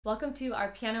Welcome to our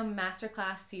Piano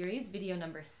Masterclass series, video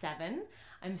number 7.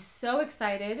 I'm so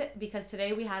excited because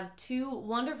today we have two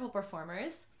wonderful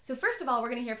performers. So first of all, we're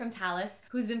going to hear from Tallys,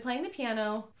 who's been playing the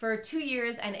piano for 2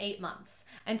 years and 8 months.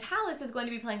 And Tallys is going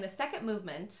to be playing the second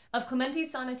movement of Clementi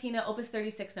Sonatina, Opus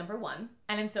 36, number 1.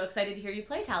 And I'm so excited to hear you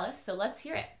play, Tallys, so let's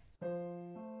hear it.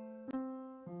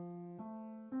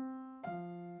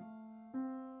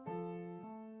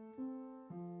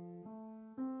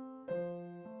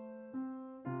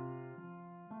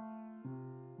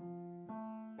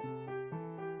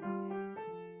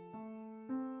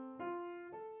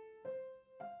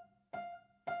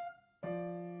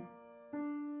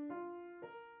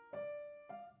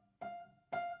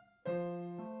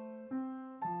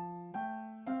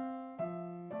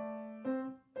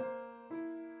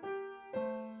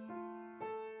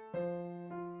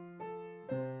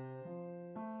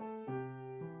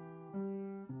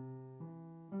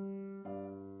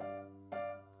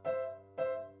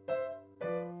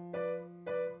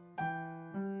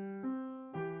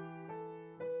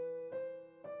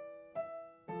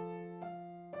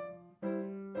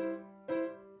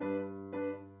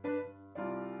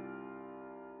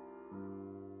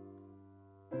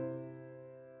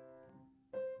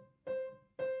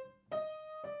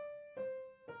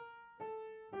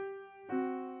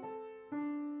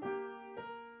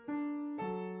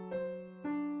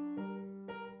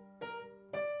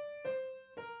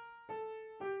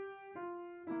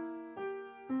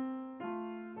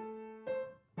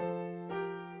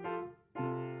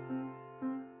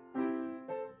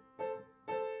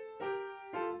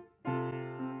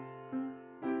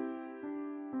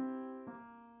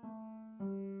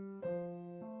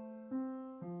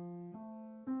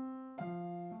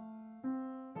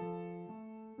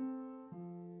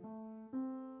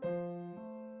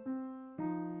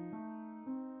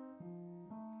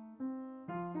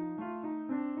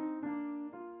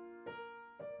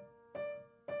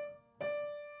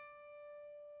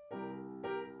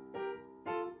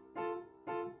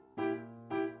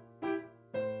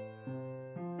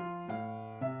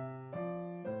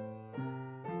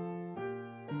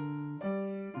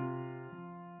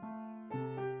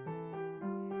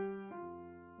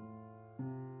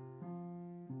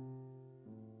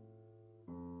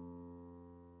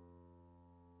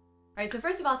 All right, so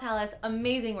first of all, Tallys,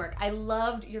 amazing work. I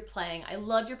loved your playing. I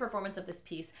loved your performance of this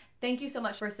piece. Thank you so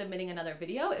much for submitting another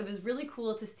video. It was really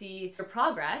cool to see your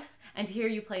progress and to hear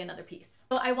you play another piece.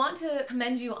 So I want to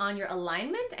commend you on your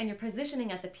alignment and your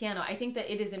positioning at the piano. I think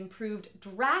that it has improved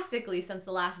drastically since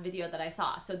the last video that I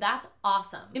saw, so that's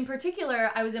awesome. In particular,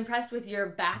 I was impressed with your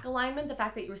back alignment, the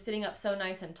fact that you were sitting up so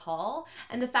nice and tall,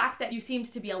 and the fact that you seemed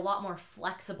to be a lot more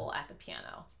flexible at the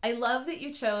piano. I love that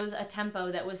you chose a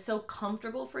tempo that was so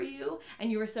comfortable for you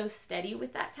and you were so steady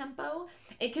with that tempo.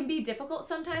 It can be difficult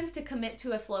sometimes to commit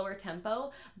to a slower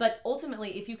tempo, but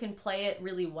ultimately if you can play it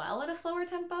really well at a slower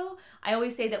tempo, I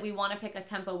always say that we want to pick a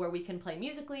tempo where we can play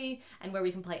musically and where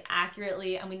we can play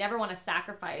accurately, and we never want to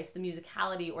sacrifice the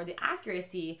musicality or the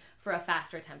accuracy for a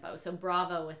faster tempo, so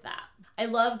bravo with that. I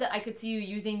love that I could see you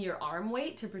using your arm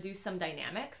weight to produce some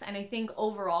dynamics, and I think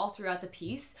overall throughout the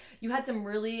piece you had some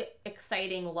really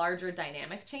exciting larger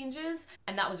dynamic changes,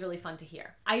 and that was really fun to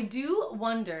hear. I do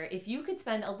wonder if you could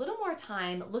spend a little more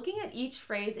time looking at each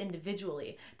phrase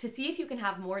individually to see if you can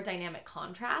have more dynamic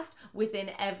contrast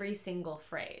within every single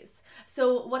phrase.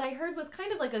 So what I heard was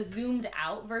kind of like a zoomed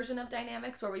out version of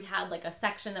dynamics where we had like a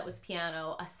section that was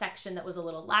piano, a section that was a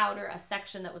little louder, a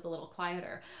section that was a little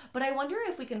quieter. But I wonder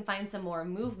if we can find some more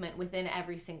movement within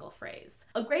every single phrase.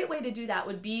 A great way to do that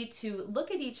would be to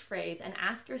look at each phrase and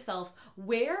ask yourself,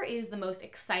 where is the most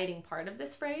exciting part of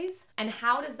this phrase and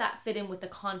how does that fit in with the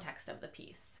context of the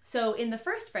piece? So in the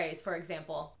first phrase, for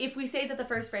example, if we say that the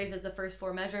first phrase is the first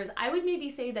 4 measures, I would maybe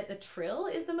say that the trill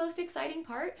is the most exciting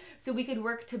part, so we could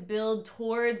work to build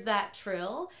towards that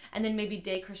trill and then maybe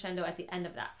decrescendo at the end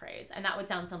of that phrase, and that would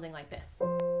sound something like this.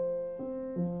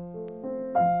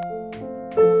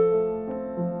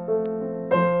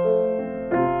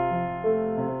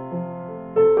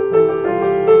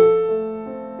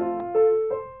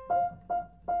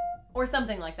 Or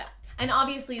something like that. And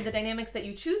obviously the dynamics that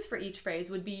you choose for each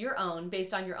phrase would be your own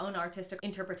based on your own artistic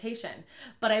interpretation.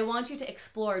 But I want you to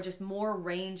explore just more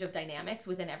range of dynamics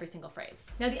within every single phrase.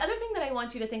 Now the other thing that I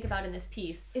want you to think about in this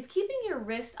piece is keeping your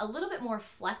wrist a little bit more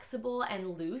flexible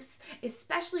and loose,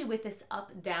 especially with this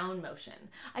up-down motion.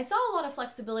 I saw a lot of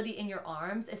flexibility in your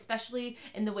arms, especially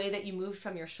in the way that you moved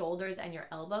from your shoulders and your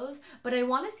elbows, but I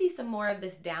want to see some more of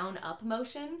this down-up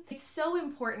motion. It's so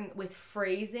important with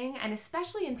phrasing, and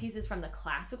especially in pieces from the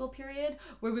classical period period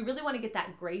where we really want to get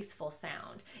that graceful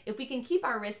sound. If we can keep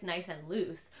our wrist nice and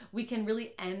loose, we can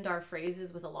really end our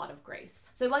phrases with a lot of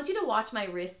grace. So I want you to watch my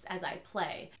wrists as I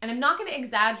play. And I'm not going to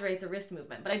exaggerate the wrist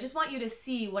movement, but I just want you to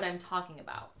see what I'm talking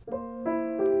about.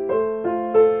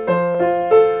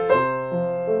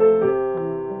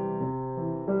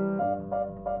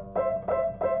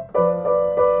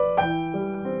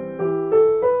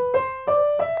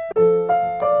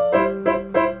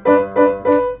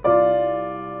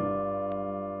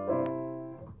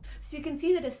 So you can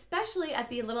see that especially at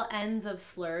the little ends of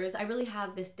slurs, I really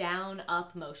have this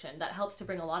down-up motion that helps to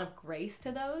bring a lot of grace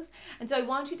to those. And so I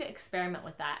want you to experiment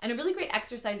with that. And a really great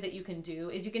exercise that you can do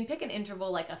is you can pick an interval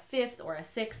like a fifth or a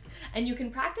sixth, and you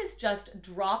can practice just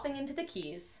dropping into the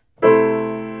keys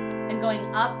and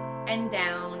going up and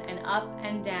down and up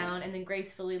and down, and then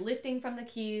gracefully lifting from the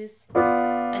keys,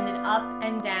 and then up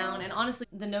and down. And honestly,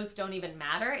 the notes don't even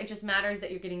matter. It just matters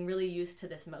that you're getting really used to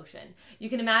this motion. You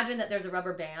can imagine that there's a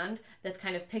rubber band that's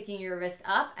kind of picking your wrist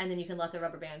up, and then you can let the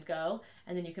rubber band go,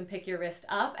 and then you can pick your wrist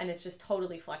up, and it's just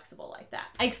totally flexible like that.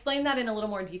 I explained that in a little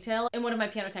more detail in one of my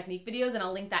piano technique videos, and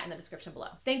I'll link that in the description below.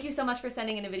 Thank you so much for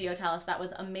sending in a video, Tallys. That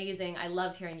was amazing. I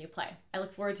loved hearing you play. I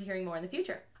look forward to hearing more in the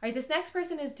future. All right, this next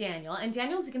person is Daniel, and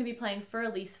Daniel's going to be playing Fur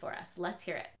Elise for us. Let's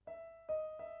hear it.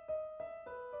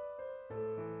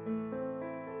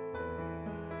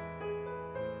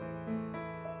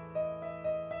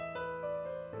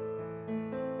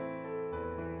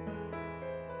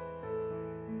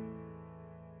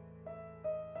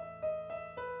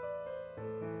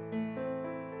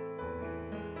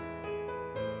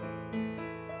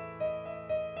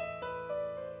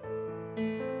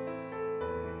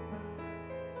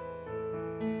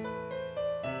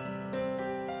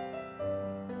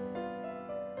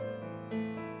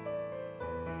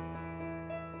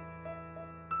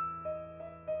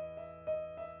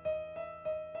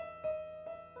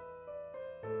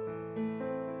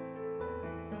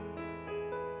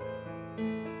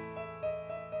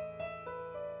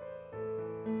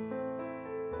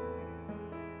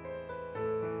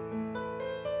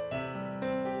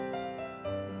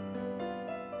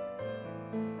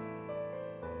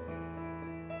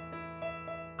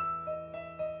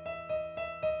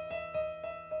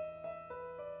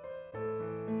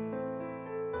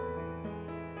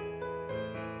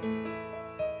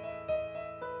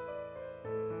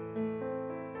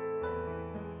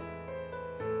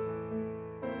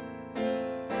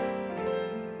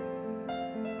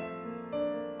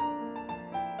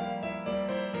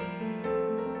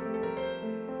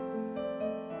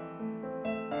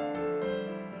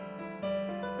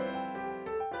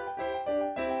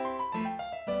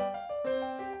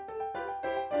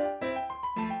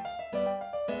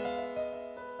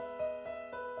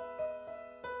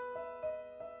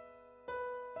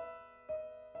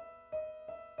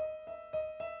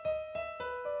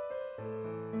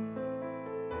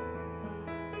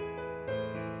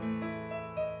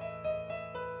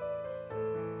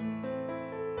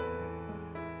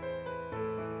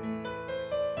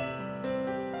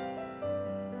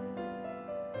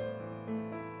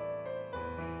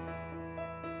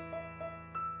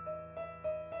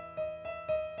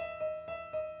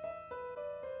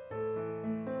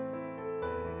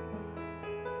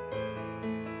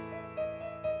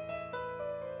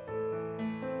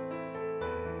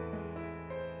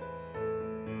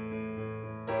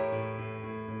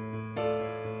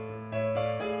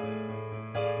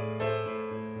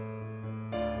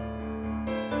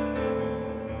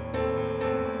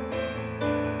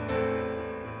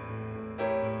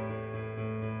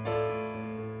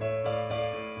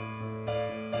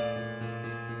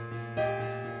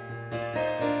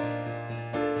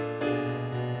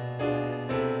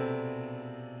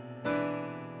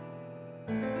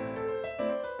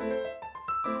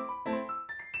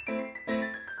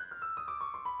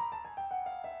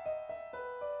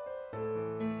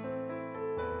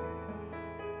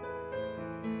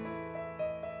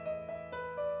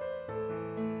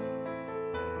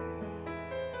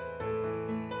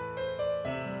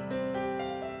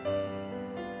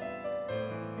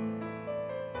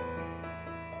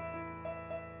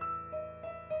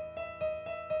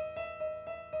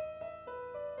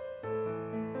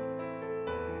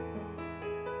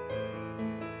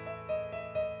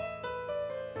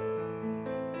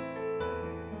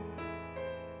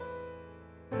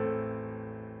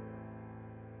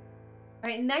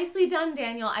 right, nicely done,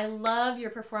 Daniel. I love your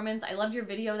performance. I loved your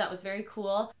video. That was very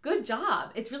cool. Good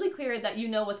job. It's really clear that you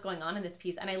know what's going on in this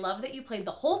piece, and I love that you played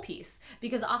the whole piece,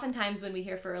 because oftentimes when we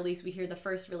hear Fur Elise, we hear the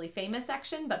first really famous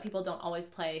section, but people don't always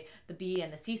play the B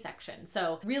and the C section.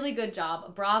 So really good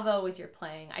job. Bravo with your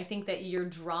playing. I think that your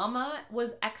drama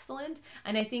was excellent,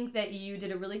 and I think that you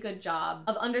did a really good job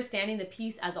of understanding the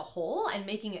piece as a whole and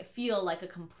making it feel like a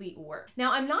complete work.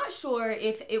 Now, I'm not sure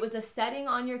if it was a setting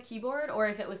on your keyboard or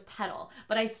if it was pedal,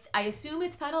 but I assume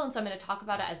it's pedal, and so I'm going to talk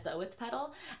about it as though it's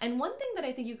pedal. And one thing that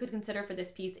I think you could consider for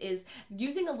this piece is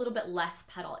using a little bit less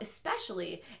pedal,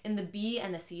 especially in the B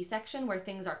and the C section where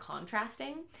things are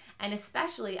contrasting, and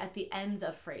especially at the ends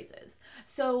of phrases.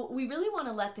 So we really want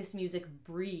to let this music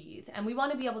breathe, and we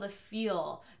want to be able to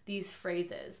feel these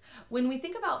phrases. When we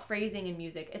think about phrasing in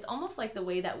music, it's almost like the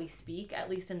way that we speak, at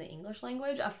least in the English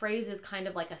language. A phrase is kind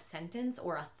of like a sentence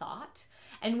or a thought,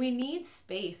 and we need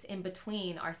space in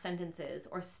between our sentences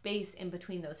or space in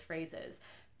between those phrases.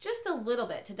 Just a little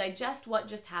bit to digest what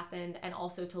just happened and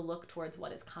also to look towards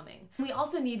what is coming. We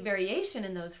also need variation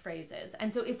in those phrases.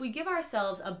 And so if we give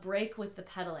ourselves a break with the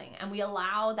pedaling and we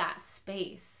allow that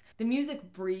space, the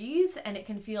music breathes and it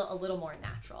can feel a little more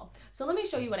natural. So let me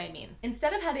show you what I mean.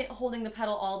 Instead of holding the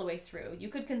pedal all the way through, you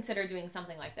could consider doing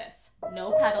something like this.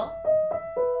 No pedal,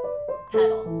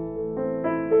 pedal,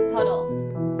 pedal,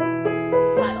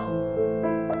 pedal,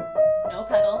 no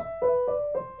pedal,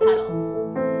 pedal,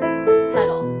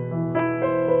 pedal,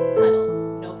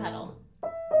 pedal, no pedal,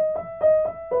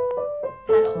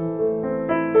 pedal,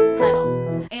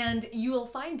 pedal. And you will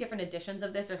find different editions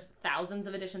of this. There's thousands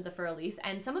of editions of Fur Elise,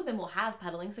 and some of them will have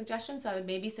pedaling suggestions, so I would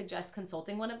maybe suggest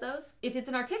consulting one of those. If it's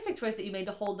an artistic choice that you made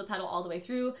to hold the pedal all the way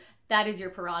through, that is your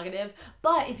prerogative.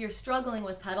 But if you're struggling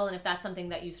with pedal, and if that's something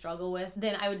that you struggle with,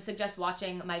 then I would suggest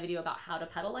watching my video about how to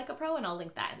pedal like a pro, and I'll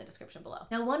link that in the description below.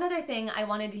 Now, one other thing I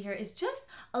wanted to hear is just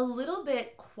a little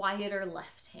bit quieter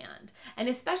left hand, and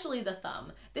especially the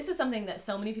thumb. This is something that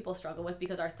so many people struggle with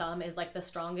because our thumb is like the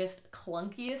strongest,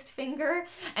 clunkiest finger,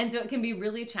 and so it can be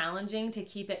really challenging to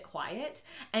keep it quiet.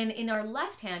 And in our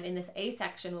left hand, in this A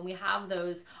section, when we have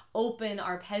those open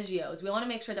arpeggios, we want to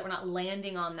make sure that we're not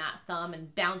landing on that thumb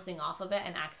and bouncing off of it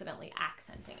and accidentally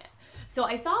accenting it. So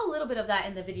I saw a little bit of that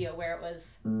in the video where it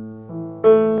was,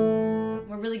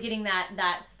 we're really getting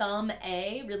that thumb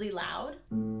A really loud.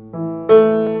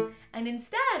 And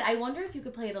instead, I wonder if you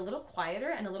could play it a little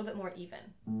quieter and a little bit more even.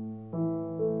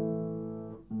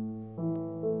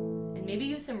 And maybe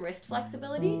use some wrist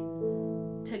flexibility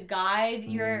to guide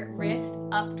your wrist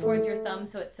up towards your thumb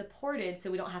so it's supported so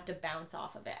we don't have to bounce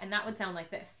off of it. And that would sound like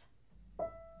this.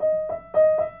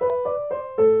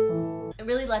 It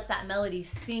really lets that melody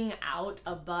sing out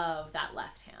above that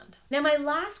left hand. Now, my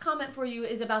last comment for you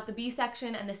is about the B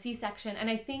section and the C section, and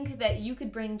I think that you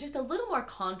could bring just a little more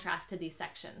contrast to these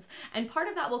sections. And part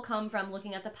of that will come from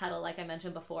looking at the pedal, like I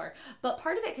mentioned before, but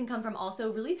part of it can come from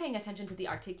also really paying attention to the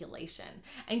articulation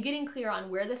and getting clear on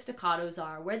where the staccatos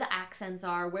are, where the accents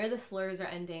are, where the slurs are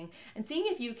ending, and seeing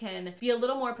if you can be a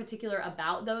little more particular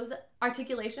about those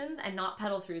articulations and not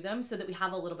pedal through them so that we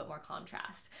have a little bit more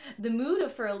contrast. The mood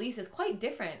of Fur Elise is quite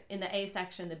different in the A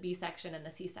section, the B section, and the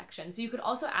C section. So you could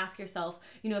also ask yourself,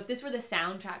 you know, if this were the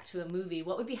soundtrack to a movie,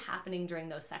 what would be happening during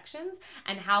those sections,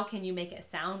 and how can you make it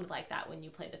sound like that when you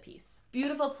play the piece?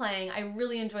 Beautiful playing. I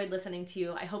really enjoyed listening to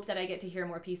you. I hope that I get to hear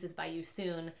more pieces by you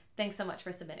soon. Thanks so much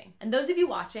for submitting. And those of you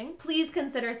watching, please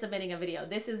consider submitting a video.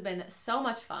 This has been so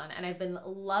much fun, and I've been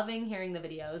loving hearing the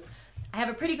videos. I have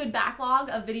a pretty good backlog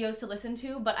of videos to listen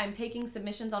to, but I'm taking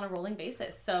submissions on a rolling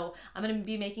basis. So I'm gonna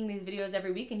be making these videos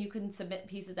every week, and you can submit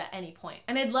pieces at any point.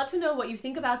 And I'd love to know what you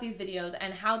think about these videos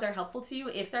and how they're helpful to you,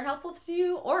 if they're helpful to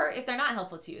you, or if they're not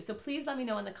helpful to you. So please let me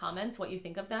know in the comments what you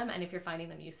think of them and if you're finding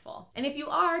them useful. And if you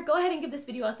are, go ahead and give this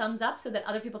video a thumbs up so that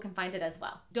other people can find it as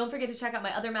well. Don't forget to check out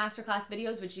my other masterclass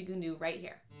videos, which you can do right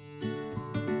here.